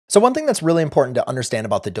So one thing that's really important to understand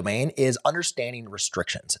about the domain is understanding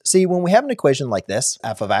restrictions. See, when we have an equation like this,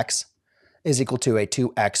 f of x is equal to a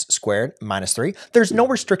 2x squared minus 3, there's no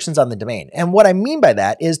restrictions on the domain. And what I mean by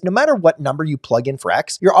that is no matter what number you plug in for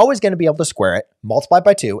x, you're always going to be able to square it, multiply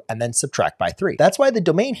by 2, and then subtract by 3. That's why the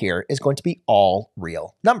domain here is going to be all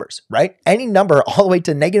real numbers, right? Any number all the way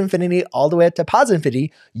to negative infinity, all the way up to positive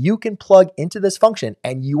infinity, you can plug into this function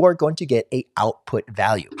and you are going to get an output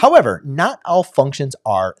value. However, not all functions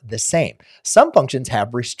are the same. Some functions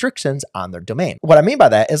have restrictions on their domain. What I mean by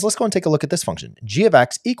that is let's go and take a look at this function. G of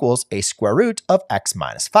x equals a square root of x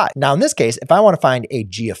minus 5. Now in this case, if I want to find a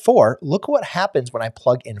g of 4, look what happens when I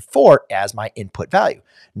plug in 4 as my input value.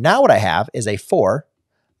 Now what I have is a 4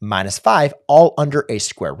 minus 5 all under a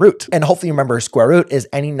square root. And hopefully you remember square root is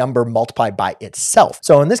any number multiplied by itself.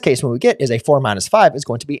 So in this case, what we get is a 4 minus 5 is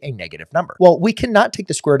going to be a negative number. Well, we cannot take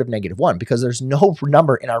the square root of negative 1 because there's no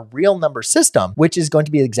number in our real number system, which is going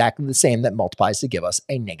to be exactly the same that multiplies to give us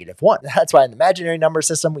a negative 1. That's why in the imaginary number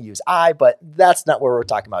system, we use I, but that's not what we're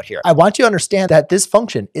talking about here. I want you to understand that this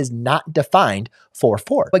function is not defined for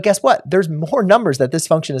 4. But guess what? There's more numbers that this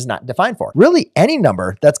function is not defined for. Really, any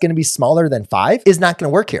number that's going to be smaller than 5 is not going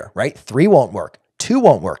to work here, right? 3 won't work. 2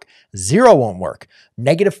 won't work. 0 won't work.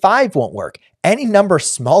 Negative 5 won't work. Any number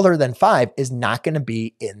smaller than 5 is not going to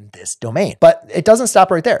be in this domain. But it doesn't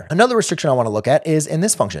stop right there. Another restriction I want to look at is in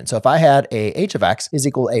this function. So if I had a h of x is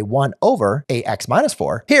equal a 1 over a x minus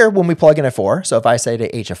 4, here when we plug in a 4, so if I say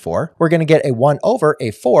to h of 4, we're going to get a 1 over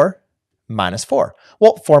a 4 minus 4.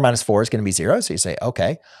 Well, 4 minus 4 is going to be 0. So you say,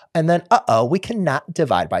 okay. And then, we cannot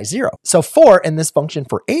divide by 0. So 4 in this function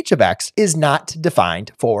for h of x is not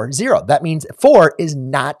defined for 0. That means 4 is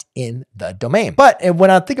not in the domain. But when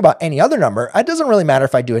I think about any other number, it doesn't really matter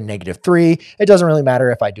if I do a negative 3. It doesn't really matter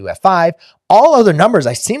if I do a 5. All other numbers,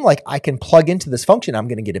 I seem like I can plug into this function, I'm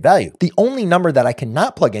going to get a value. The only number that I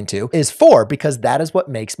cannot plug into is 4 because that is what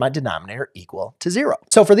makes my denominator equal to 0.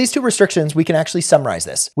 So for these two restrictions, we can actually summarize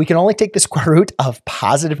this. We can only take the square root of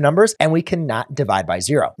positive numbers and we cannot divide by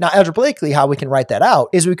 0. Now, algebraically, how we can write that out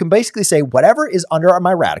is we can basically say whatever is under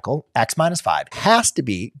my radical, x minus 5, has to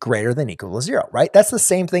be greater than equal to 0, right? That's the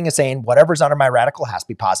same thing as saying whatever's under my radical has to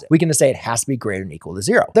be positive. We can just say it has to be greater than equal to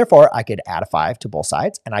 0. Therefore, I could add a 5 to both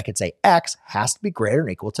sides and I could say x has to be greater than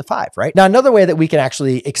equal to 5, right? Now, another way that we can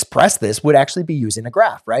actually express this would actually be using a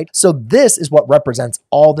graph, right? So this is what represents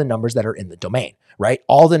all the numbers that are in the domain, right?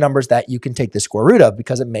 All the numbers that you can take the square root of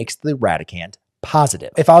because it makes the radicand positive.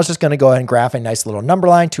 If I was just going to go ahead and graph a nice little number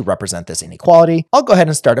line to represent this inequality, I'll go ahead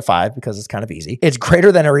and start at 5 because it's kind of easy. It's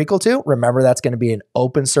greater than or equal to. Remember, that's going to be an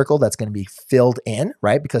open circle that's going to be filled in,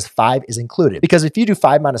 right? Because 5 is included. Because if you do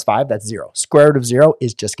 5 minus 5, that's 0. Square root of 0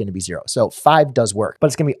 is just going to be 0. So 5 does work, but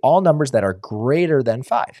it's going to be all numbers that are greater than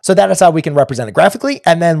 5. So that is how we can represent it graphically.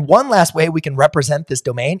 And then one last way we can represent this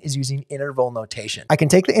domain is using interval notation. I can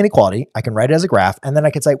take the inequality, I can write it as a graph, and then I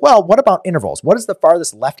can say, well, what about intervals? What is the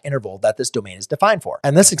farthest left interval that this domain is defined for?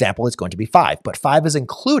 And this example is going to be 5, but 5 is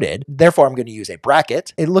included. Therefore, I'm going to use a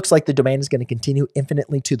bracket. It looks like the domain is going to continue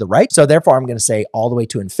infinitely to the right. So therefore, I'm going to say all the way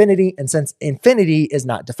to infinity. And since infinity is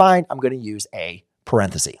not defined, I'm going to use a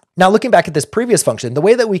parenthesis. Now, looking back at this previous function, the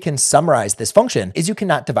way that we can summarize this function is you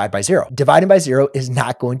cannot divide by 0. Dividing by 0 is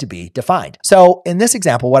not going to be defined. So in this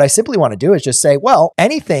example, what I simply want to do is just say, well,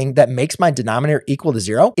 anything that makes my denominator equal to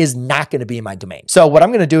 0 is not going to be in my domain. So what I'm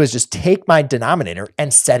going to do is just take my denominator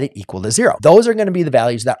and set it equal to 0. Those are going to be the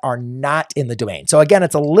values that are not in the domain. So again,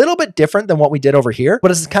 it's a little bit different than what we did over here,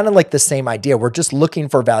 but it's kind of like the same idea. We're just looking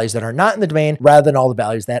for values that are not in the domain rather than all the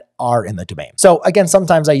values that are in the domain. So again,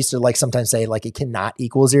 sometimes I used to sometimes say it cannot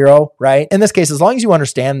equal 0, right? In this case, as long as you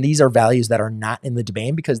understand these are values that are not in the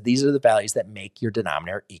domain because these are the values that make your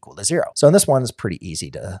denominator equal to 0. So in this one is pretty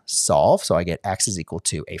easy to solve. So I get x is equal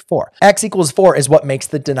to a 4. X equals 4 is what makes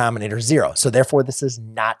the denominator 0. So therefore, this is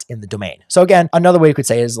not in the domain. So again, another way you could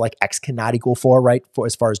say is x cannot equal 4, right? For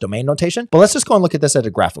as far as domain notation. But let's just go and look at this at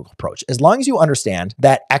a graphical approach. As long as you understand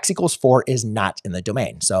that x equals 4 is not in the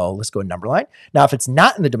domain. So let's go number line. Now, if it's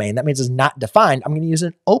not in the domain, that means it's not defined. I'm going to use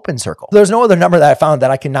an open circle. There's no other number that I found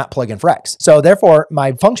that I cannot plug in for x. So therefore,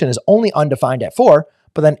 my function is only undefined at 4,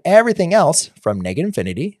 but then everything else from negative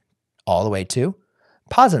infinity all the way to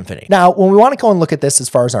positive infinity. Now, when we want to go and look at this as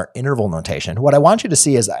far as our interval notation, what I want you to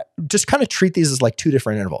see is just kind of treat these as like two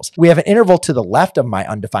different intervals. We have an interval to the left of my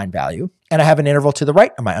undefined value, and I have an interval to the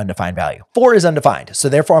right of my undefined value. 4 is undefined, so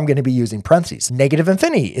therefore I'm going to be using parentheses. Negative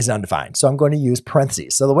infinity is undefined, so I'm going to use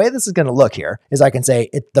parentheses. So the way this is going to look here is I can say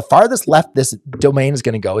the farthest left this domain is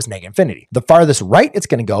going to go is negative infinity. The farthest right it's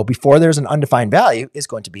going to go before there's an undefined value is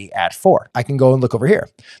going to be at 4. I can go and look over here.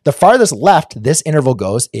 The farthest left this interval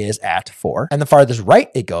goes is at 4, and the farthest right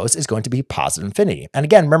it goes is going to be positive infinity. And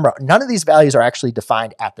again, remember, none of these values are actually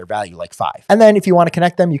defined at their value like 5. And then if you want to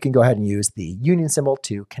connect them, you can go ahead and use the union symbol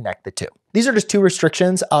to connect the two. These are just two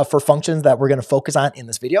restrictions for functions that we're going to focus on in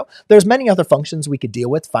this video. There's many other functions we could deal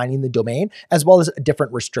with finding the domain, as well as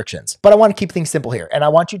different restrictions. But I want to keep things simple here. And I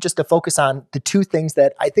want you just to focus on the two things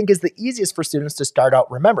that I think is the easiest for students to start out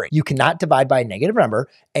remembering. You cannot divide by a negative number,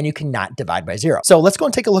 and you cannot divide by 0. So let's go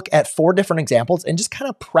and take a look at 4 different examples and just kind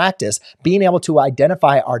of practice being able to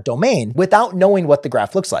identify our domain without knowing what the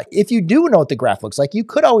graph looks like. If you do know what the graph looks like, you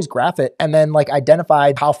could always graph it and then like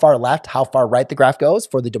identify how far left, how far right the graph goes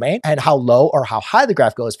for the domain, and how low or how high the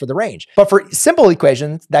graph goes for the range. But for simple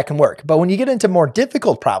equations, that can work. But when you get into more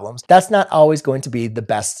difficult problems, that's not always going to be the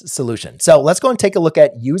best solution. So let's go and take a look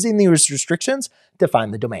at using these restrictions to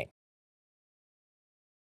find the domain.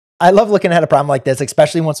 I love looking at a problem like this,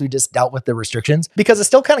 especially once we just dealt with the restrictions, because it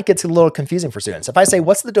still kind of gets a little confusing for students. If I say,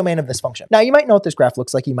 what's the domain of this function? Now, you might know what this graph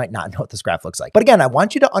looks like. You might not know what this graph looks like. But again, I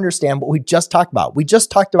want you to understand what we just talked about. We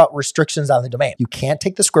just talked about restrictions on the domain. You can't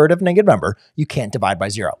take the square root of a negative number. You can't divide by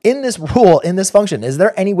 0. In this rule, in this function, is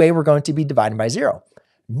there any way we're going to be dividing by 0?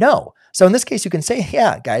 No. So in this case, you can say,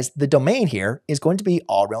 yeah, guys, the domain here is going to be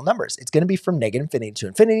all real numbers. It's going to be from negative infinity to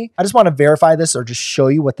infinity. I just want to verify this or just show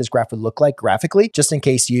you what this graph would look like graphically, just in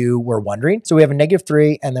case you were wondering. So we have a negative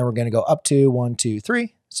 3, and then we're going to go up to 1, 2,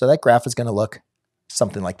 3. So that graph is going to look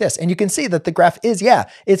something like this. And you can see that the graph is,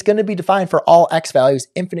 it's going to be defined for all x values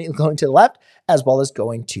infinitely going to the left, as well as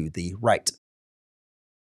going to the right.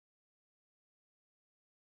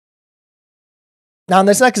 Now, in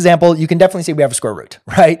this next example, you can definitely see we have a square root,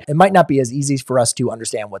 right? It might not be as easy for us to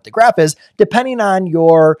understand what the graph is, depending on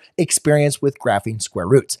your experience with graphing square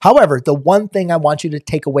roots. However, the one thing I want you to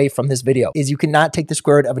take away from this video is you cannot take the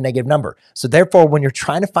square root of a negative number. So therefore, when you're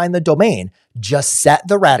trying to find the domain, just set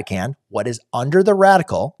the radicand, what is under the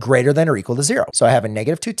radical, greater than or equal to 0. So I have a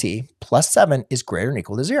negative 2t plus 7 is greater than or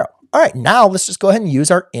equal to 0. All right, now let's just go ahead and use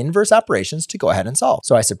our inverse operations to go ahead and solve.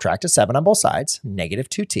 So I subtract a 7 on both sides, negative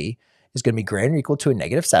 2t. Is going to be greater than or equal to a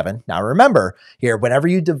negative 7. Now remember here, whenever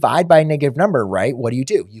you divide by a negative number, right, what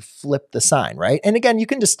do? You flip the sign, right? And again, you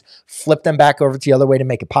can just flip them back over to the other way to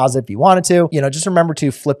make it positive if you wanted to. Just remember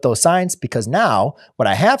to flip those signs, because now what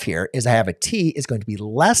I have here is I have a t is going to be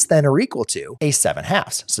less than or equal to a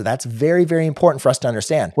 7/2. So that's very, very important for us to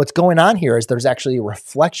understand. What's going on here is there's actually a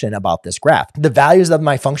reflection about this graph. The values of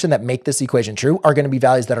my function that make this equation true are going to be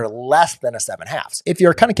values that are less than a 7/2. If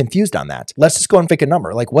you're kind of confused on that, let's just go and pick a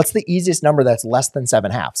number. Like, what's the easiest number that's less than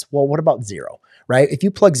 7/2? Well, what about 0, right? If you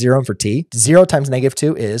plug 0 in for t, 0 times negative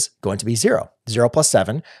 2 is going to be 0. 0 plus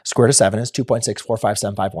 7, square root of 7 is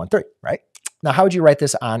 2.6457513, right? Now, how would you write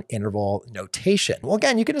this on interval notation? Well,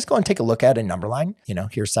 again, you can just go and take a look at a number line.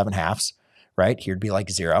 Here's 7/2, right? Here'd be like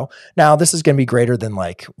 0. Now, this is going to be greater than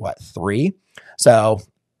like, what, 3? So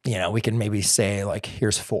we can maybe say like,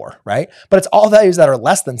 here's 4, right? But it's all values that are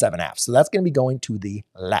less than 7/2. So that's going to be going to the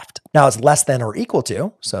left. Now it's less than or equal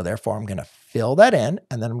to, so therefore I'm going to fill that in,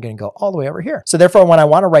 and then I'm going to go all the way over here. So therefore, when I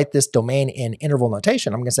want to write this domain in interval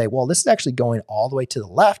notation, I'm going to say, well, this is actually going all the way to the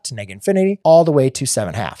left to negative infinity, all the way to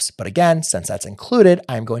 7/2. But again, since that's included,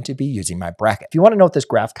 I'm going to be using my bracket. If you want to know what this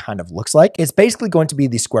graph kind of looks like, it's basically going to be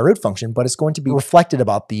the square root function, but it's going to be reflected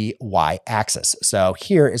about the y-axis. So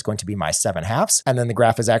here is going to be my 7/2, and then the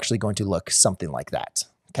graph is actually going to look something like that.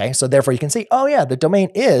 Okay, so therefore you can see, oh yeah, the domain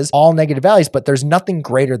is all negative values, but there's nothing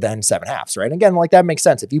greater than 7/2, right? Again, like that makes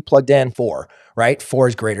sense. If you plugged in 4, right? 4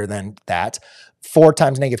 is greater than that. 4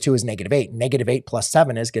 times negative 2 is negative 8. Negative 8 plus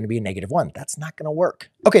 7 is going to be negative 1. That's not going to work.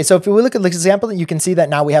 Okay, so if we look at this example, you can see that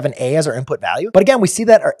now we have an a as our input value. But again, we see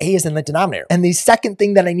that our a is in the denominator. And the second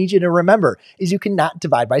thing that I need you to remember is you cannot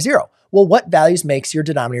divide by 0. Well, what values makes your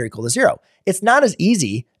denominator equal to 0? It's not as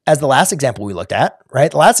easy as the last example we looked at, right?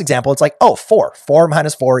 The last example, it's like, oh, 4. 4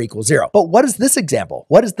 minus 4 equals 0. But what is this example?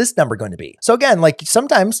 What is this number going to be? So again, like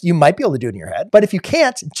sometimes you might be able to do it in your head, but if you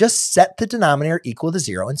can't, just set the denominator equal to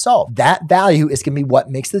 0 and solve. That value is going to be what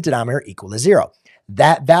makes the denominator equal to 0.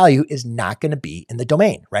 That value is not going to be in the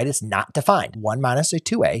domain, right? It's not defined. 1 minus a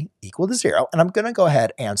 2a equal to 0. And I'm going to go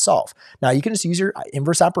ahead and solve. Now you can just use your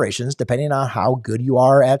inverse operations, depending on how good you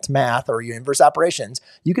are at math or your inverse operations.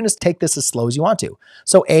 You can just take this as slow as you want to.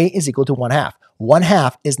 So a is equal to 1/2.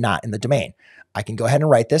 1/2 is not in the domain. I can go ahead and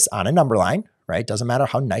write this on a number line, right? Doesn't matter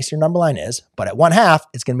how nice your number line is, but at 1/2,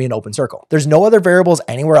 it's going to be an open circle. There's no other variables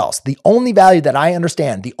anywhere else. The only value that I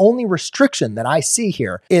understand, the only restriction that I see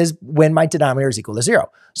here is when my denominator is equal to 0.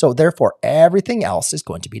 So therefore, everything else is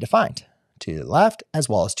going to be defined to the left as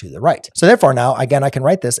well as to the right. So therefore now, again, I can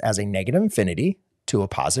write this as a negative infinity to a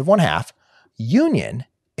positive 1/2 union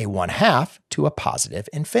a 1/2 to a positive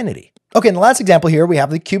infinity. Okay, in the last example here, we have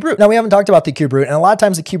the cube root. Now, we haven't talked about the cube root, and a lot of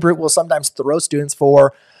times the cube root will sometimes throw students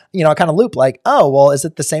for, kind of loop like, oh, well, is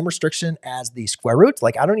it the same restriction as the square root?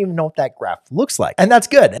 Like, I don't even know what that graph looks like. And that's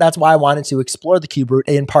good. That's why I wanted to explore the cube root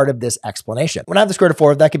in part of this explanation. When I have the square root of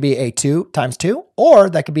 4, that could be a 2 times 2, or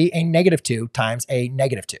that could be a -2 times a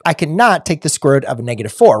 -2. I cannot take the square root of a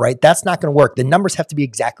 -4, right? That's not going to work. The numbers have to be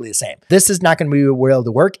exactly the same. This is not going to be able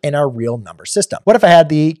to work in our real number system. What if I had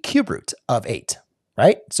the cube root of 8?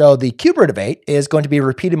 Right? So the cube root of 8 is going to be a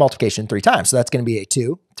repeated multiplication 3 times. So that's going to be a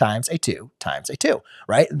 2 times a 2 times a 2,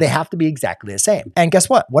 right? They have to be exactly the same. And guess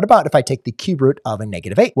what? What about if I take the cube root of a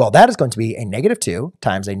 -8? Well, that is going to be a -2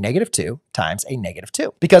 times a -2 times a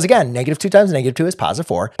 -2. Because again, -2 times -2 is positive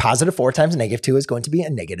 4. Positive 4 times -2 is going to be a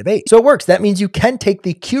 -8. So it works. That means you can take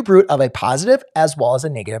the cube root of a positive as well as a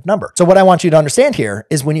negative number. So what I want you to understand here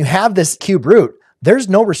is when you have this cube root, there's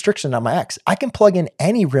no restriction on my x. I can plug in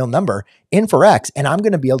any real number in for x, and I'm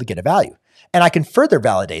going to be able to get a value. And I can further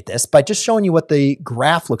validate this by just showing you what the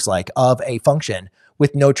graph looks like of a function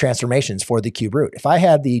with no transformations for the cube root. If I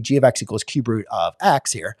had the g of x equals cube root of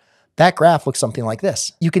x here, that graph looks something like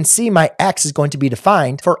this. You can see my x is going to be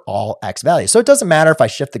defined for all x values. So it doesn't matter if I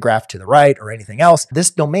shift the graph to the right or anything else.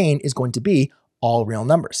 This domain is going to be all real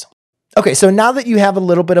numbers. Okay, so now that you have a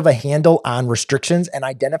little bit of a handle on restrictions and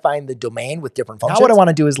identifying the domain with different functions, now what I want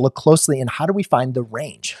to do is look closely in how do we find the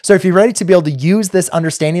range. So if you're ready to be able to use this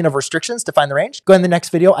understanding of restrictions to find the range, go in the next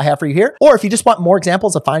video I have for you here. Or if you just want more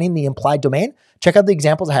examples of finding the implied domain, check out the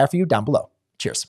examples I have for you down below. Cheers.